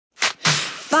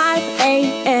5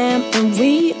 a.m. and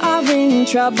we are in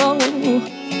trouble,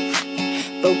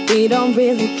 but we don't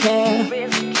really care.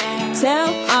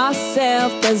 Tell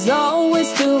ourselves there's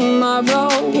always tomorrow,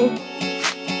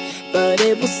 but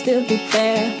it will still be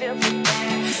there.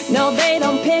 No, they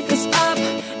don't pick us up,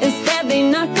 instead they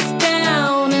knock us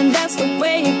down. And that's the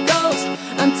way it goes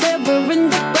until we're in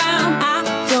the ground. I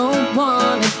don't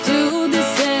wanna do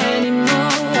this anymore.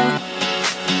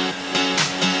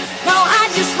 No, I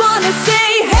just wanna say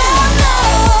hello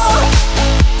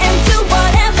and do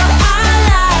whatever I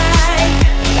like.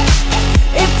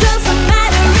 It doesn't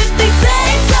matter if they say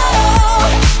so,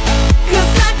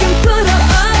 'cause I can put up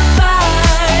a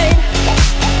fight.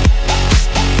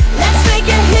 Let's make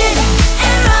a hit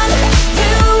and run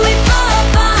till we fall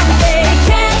apart. They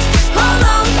can't hold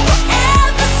on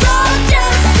forever, so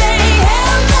just say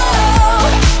hello.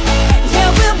 Yeah,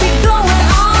 we'll be going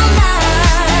all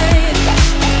night.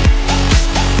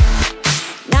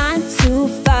 9 to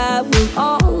 5, we're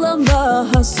all on the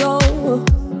hustle.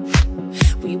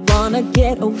 We wanna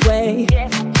get away.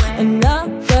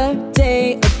 Another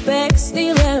day of beg,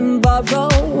 steal and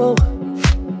borrow,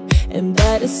 and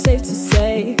that is safe to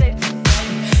say.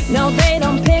 No, they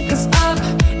don't pick us up,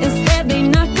 instead they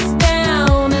knock us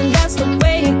down. And that's the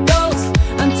way it goes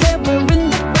until we're in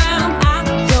the ground. I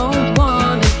don't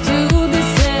wanna do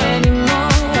this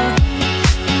anymore.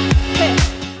 Hey.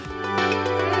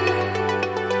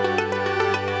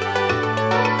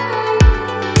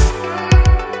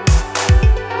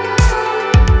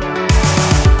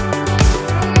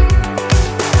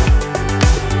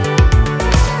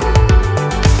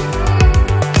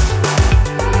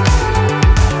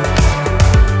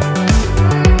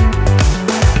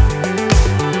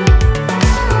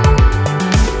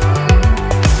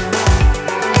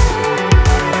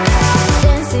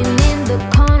 Dancing in the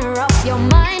corner of your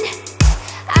mind,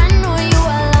 I know you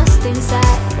are lost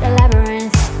inside a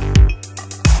labyrinth.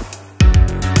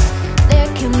 There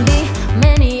can be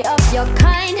many of your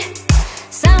kind.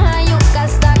 Somehow you got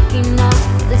stuck in all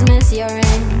this mess you're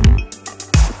in.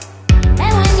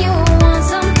 And when you want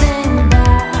something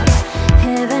bad,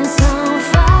 heaven's on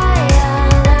fire,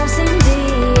 love's in the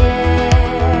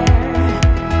air.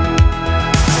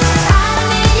 I don't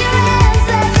need your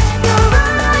answers, you're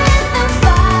running the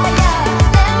fire.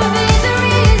 Never be the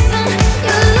reason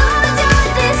you lose your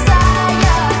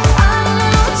desire. I'm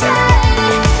not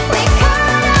trying, we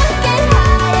can't get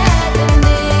higher than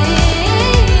this.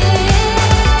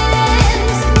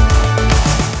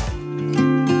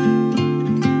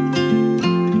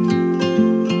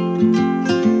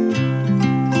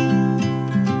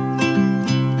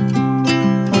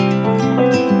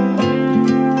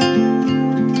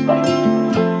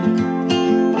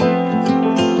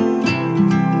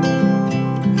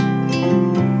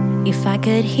 If I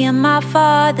could hear my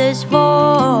father's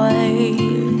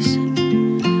voice,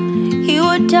 he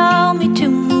would tell me to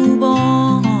move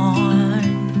on.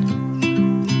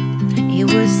 He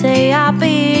would say I'll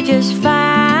be just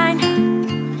fine.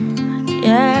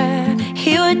 Yeah,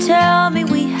 he would tell me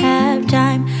we have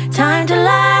time, time to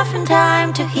laugh and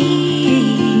time to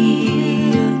heal.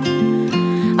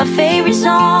 Our favorite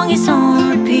song is on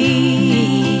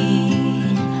repeat,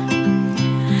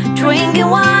 drinking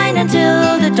wine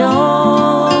until the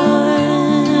dawn,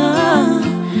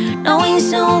 knowing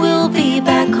soon we'll be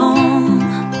back home.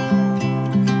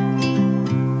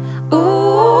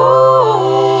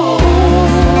 Ooh,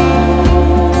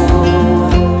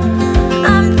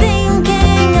 I'm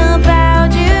thinking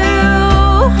about you.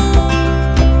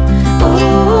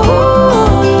 Ooh,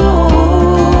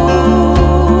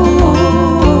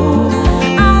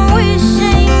 I'm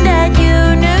wishing that you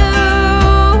knew.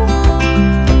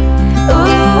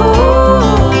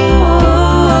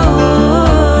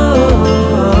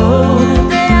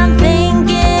 That I'm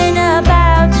thinking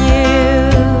about you.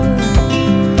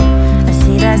 I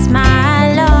see that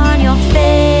smile on your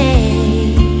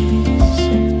face.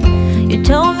 You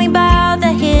told me about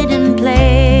the hidden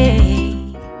place.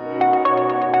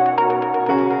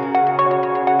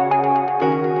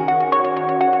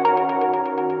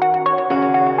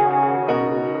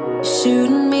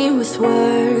 Shooting me with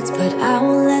words, but I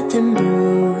won't let them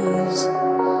bruise.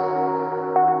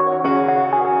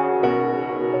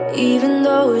 Even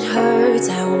though it hurts,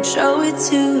 I won't show it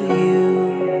to you,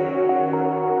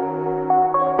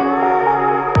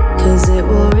 'cause it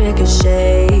will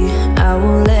ricochet. I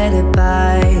won't let it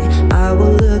bite. I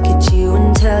will look at you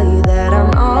and tell you that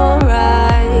I'm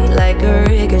alright. Like a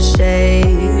ricochet,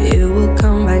 it will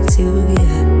come back to you.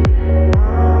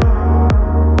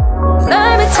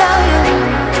 Let me tell you,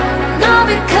 not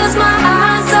because my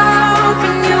eyes are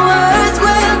open, your words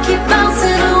will keep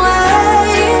bouncing away.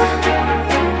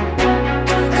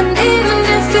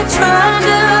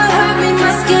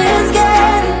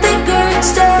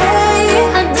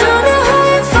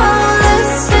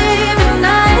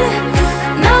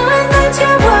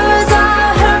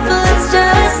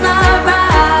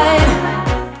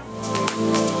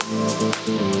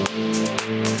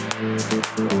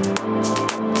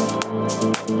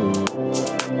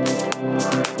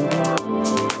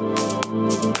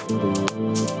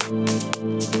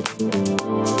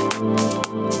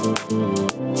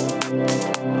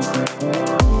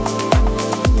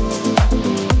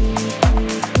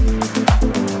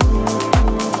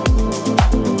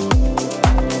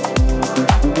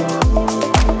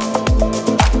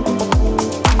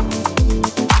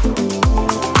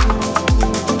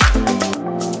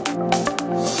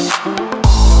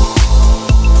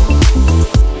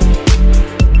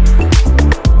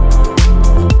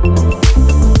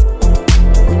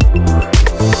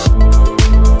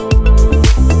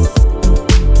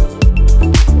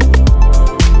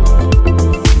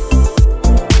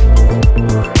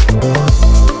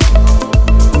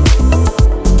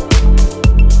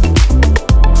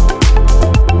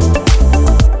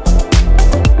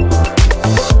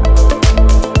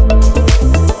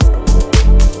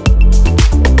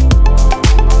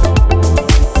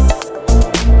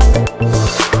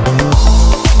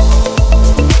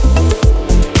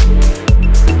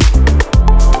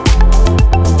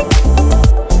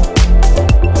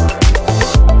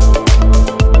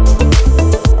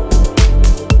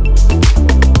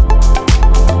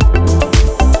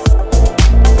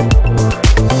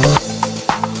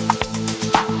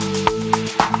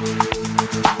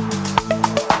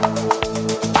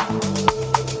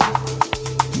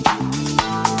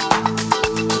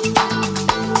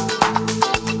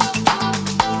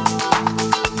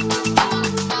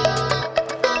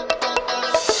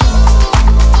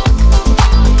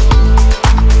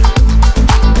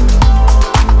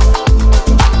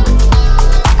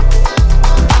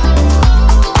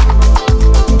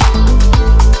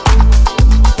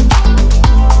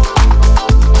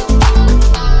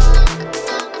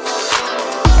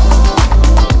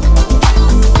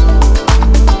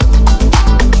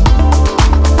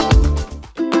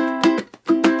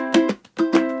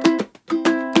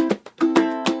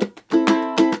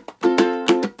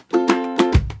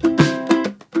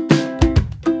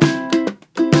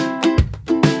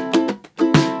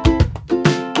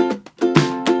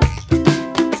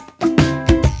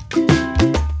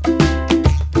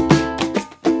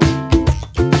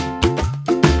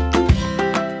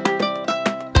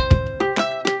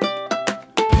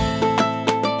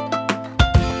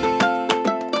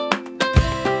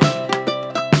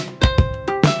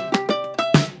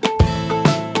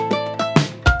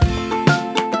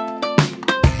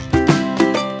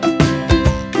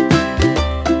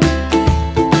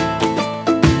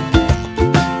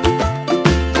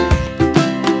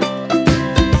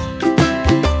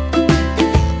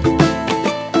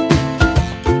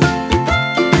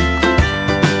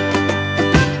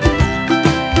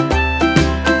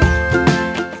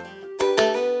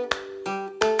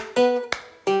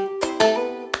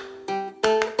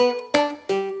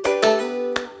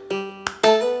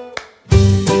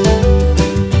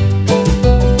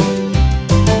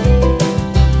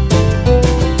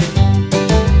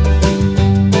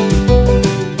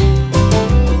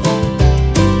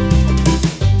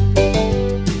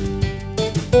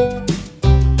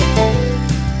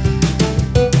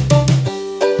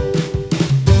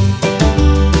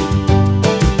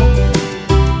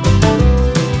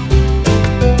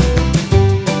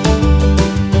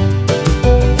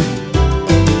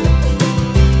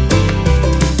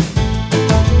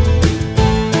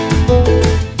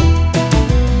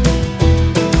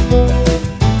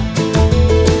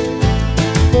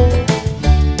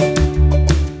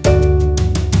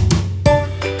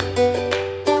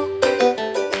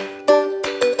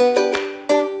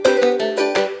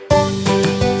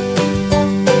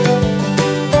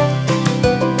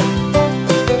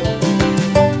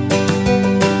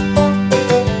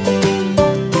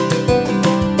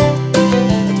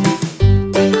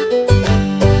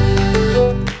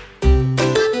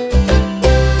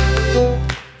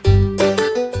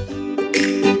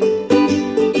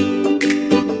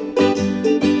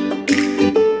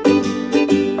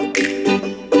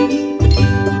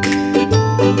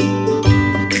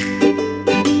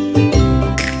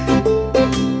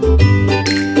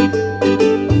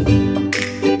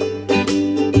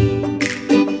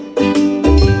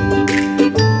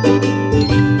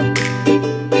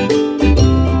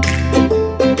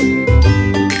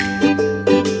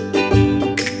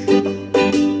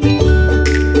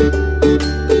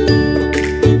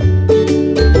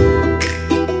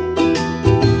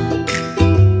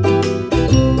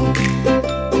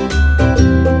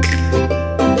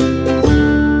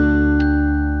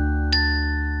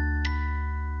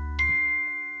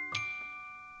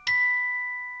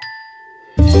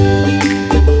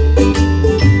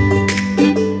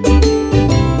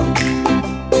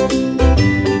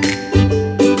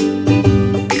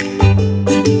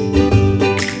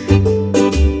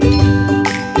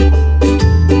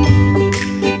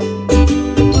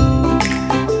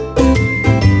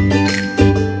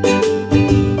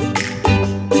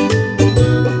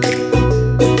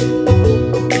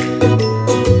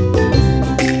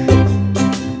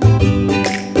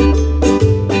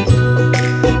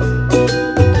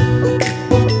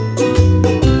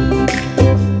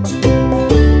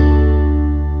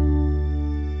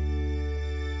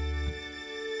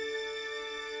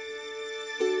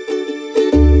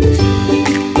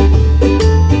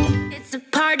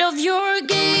 part of your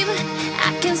game.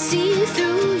 I can see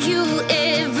through you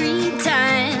every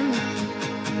time.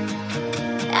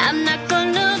 I'm not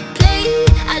gonna play,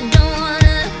 I don't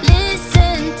wanna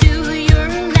listen to your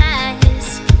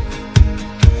lies.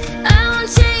 I won't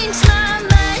change my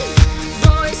mind,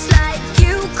 boys like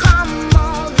you come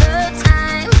all the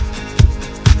time.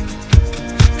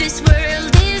 This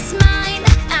world is mine,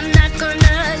 I'm not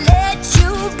gonna let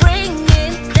you bring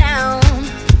it down.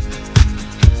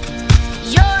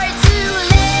 You're too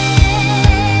late,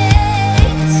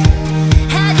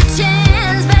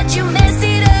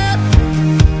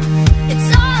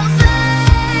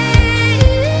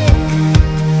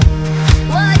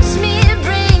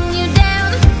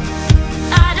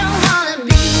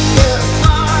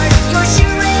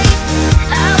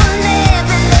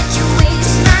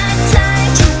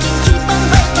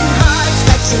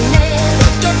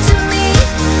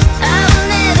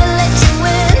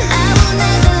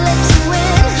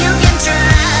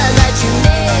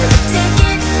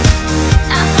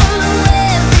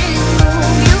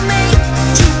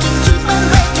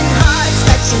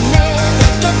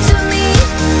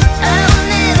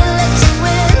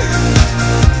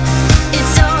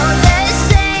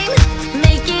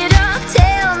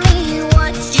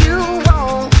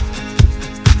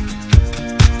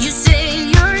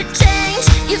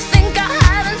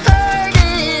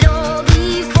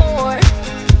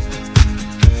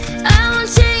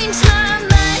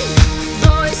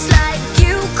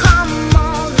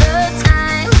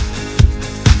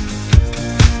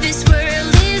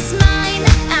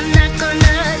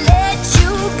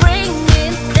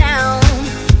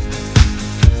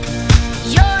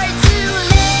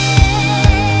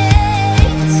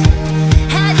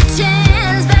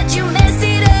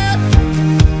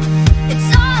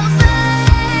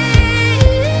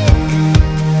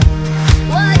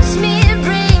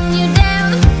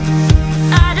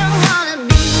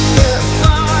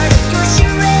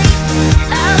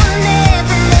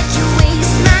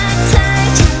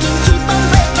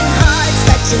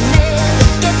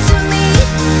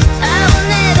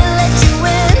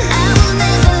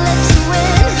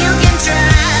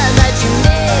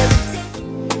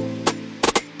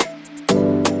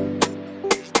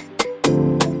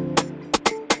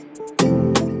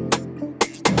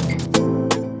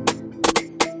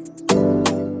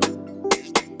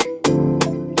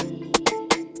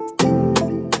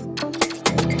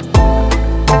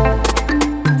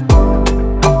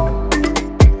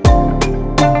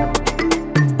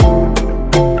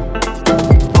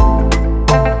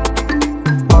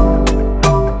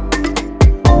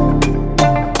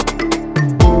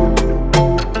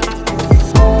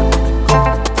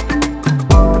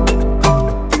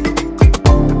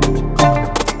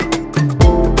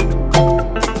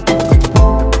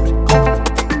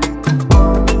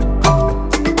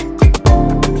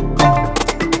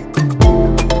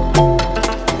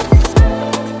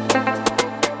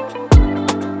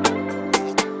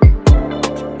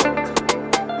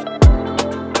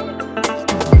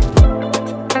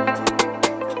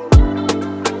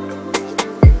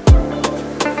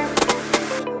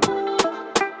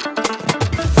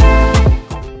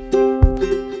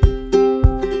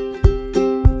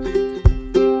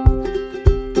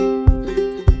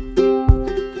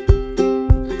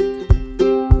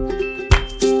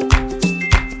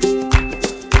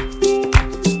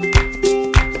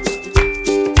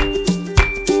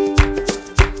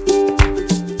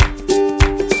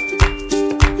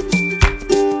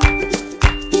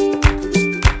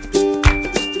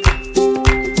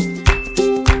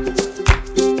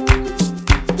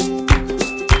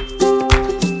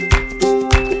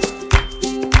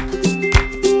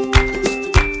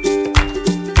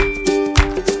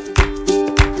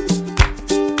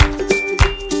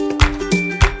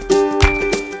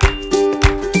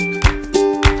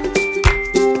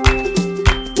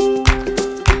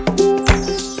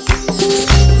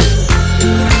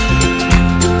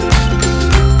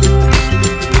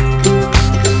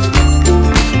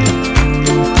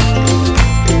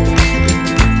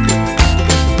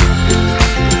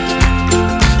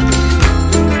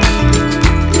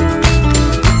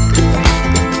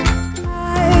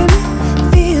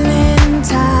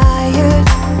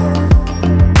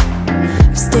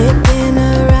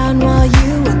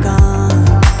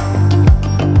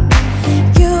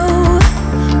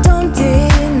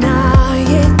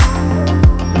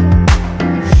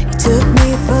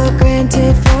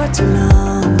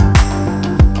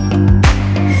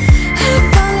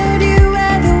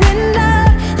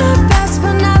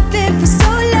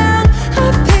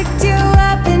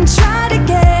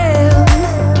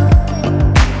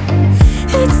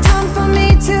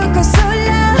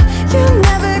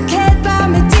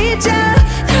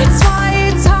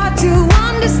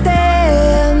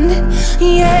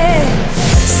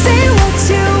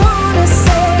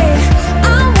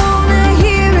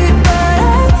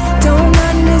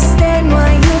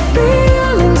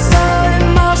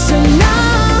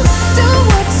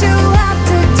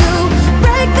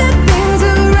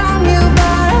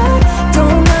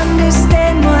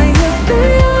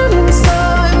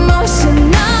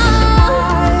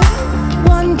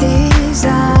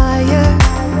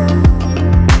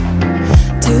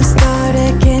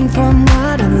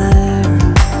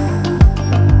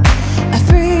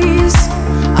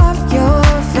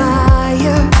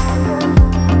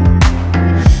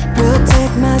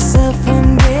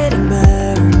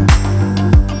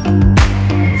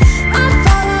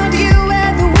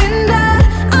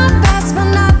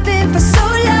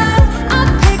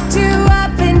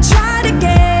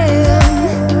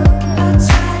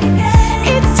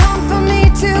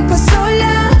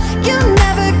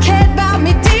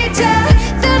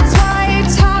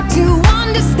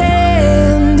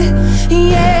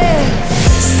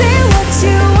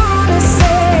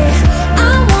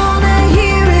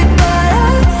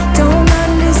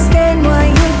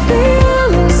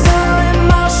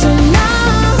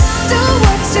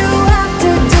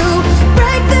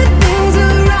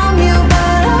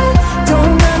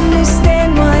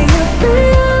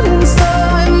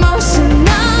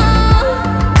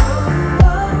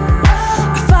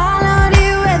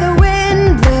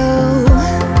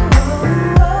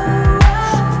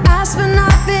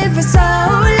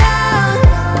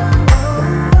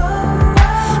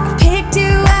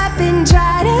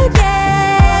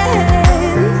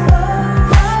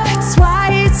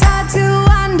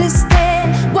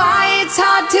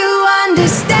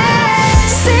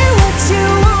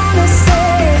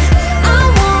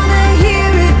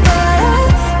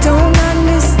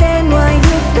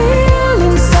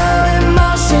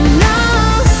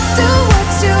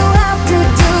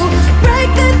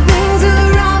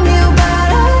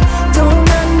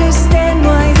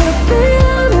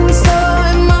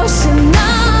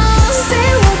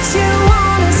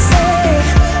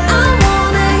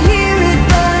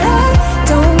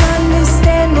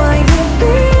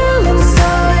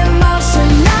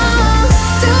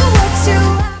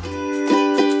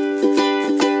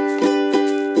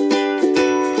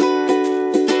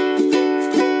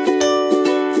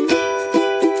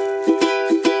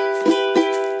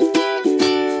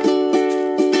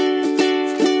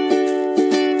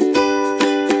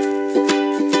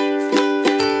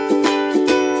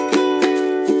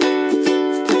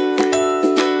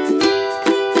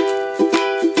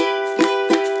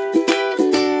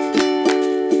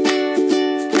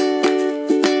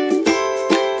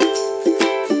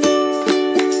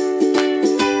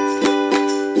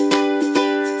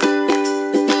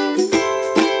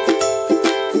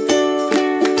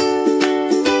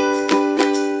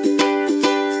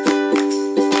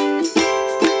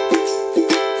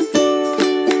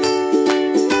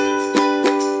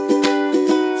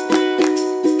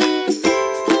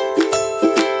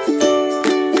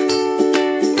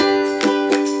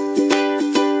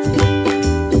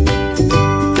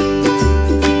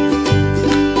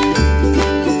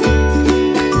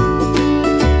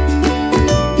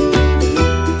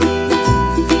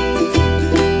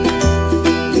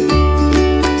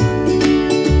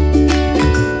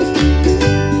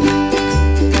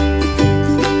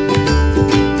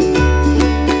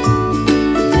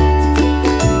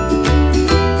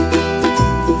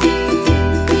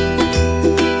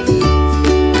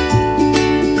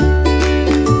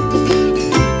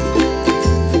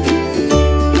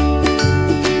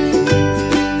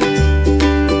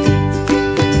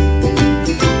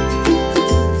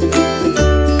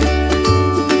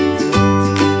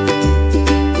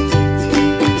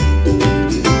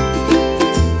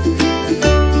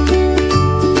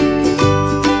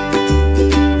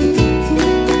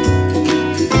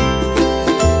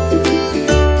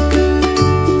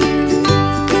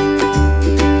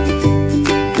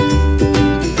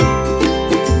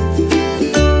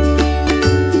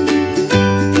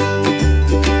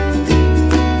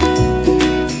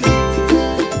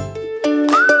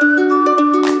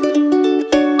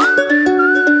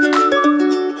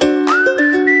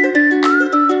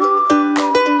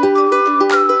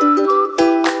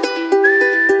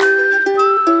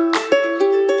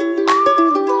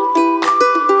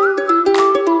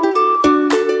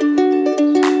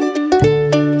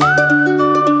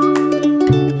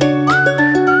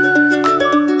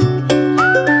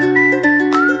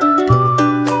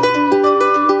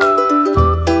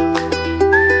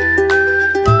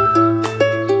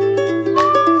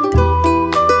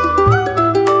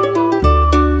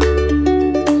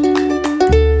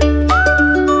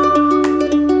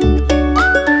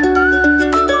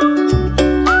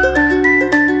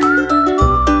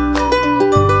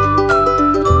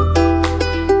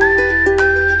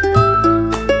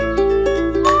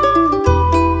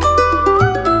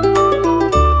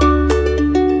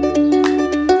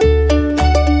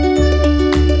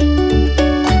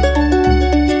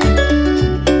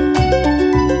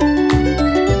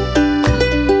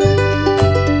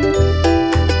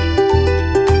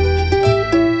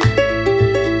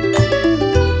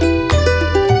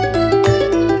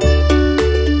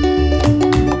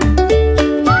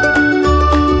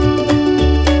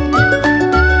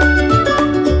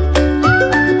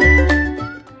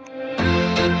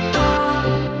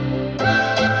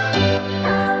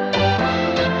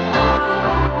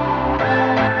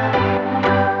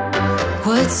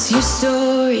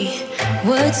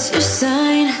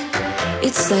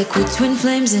 It's like we're twin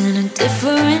flames in a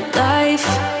different life.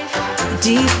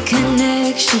 Deep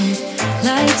connection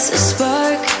lights a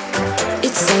spark.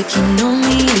 It's like you know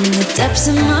me in the depths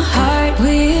of my heart.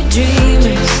 We're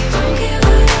dreamers, don't care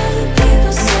what other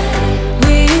people say.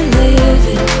 We're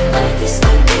living like this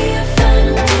could be our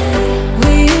final day.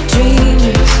 We're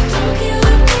dreamers, don't care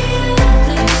what the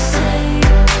others say.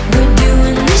 We're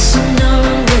doing this in our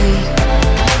own way.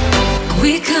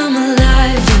 We come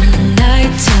alive in the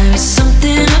nighttime. It's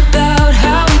something about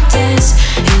how we dance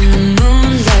in the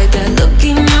moonlight. That look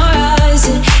in your eyes,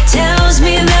 it tells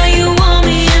me that you want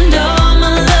me and all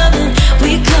my loving.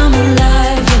 We come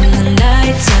alive in the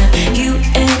nighttime. You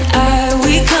and I,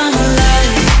 we come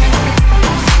alive.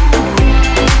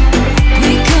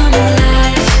 We come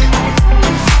alive.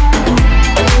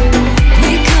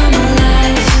 We come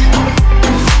alive.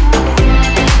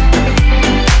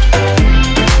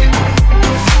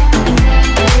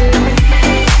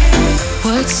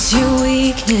 What's your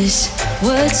weakness?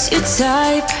 What's your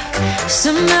type?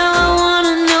 Somehow I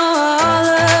wanna know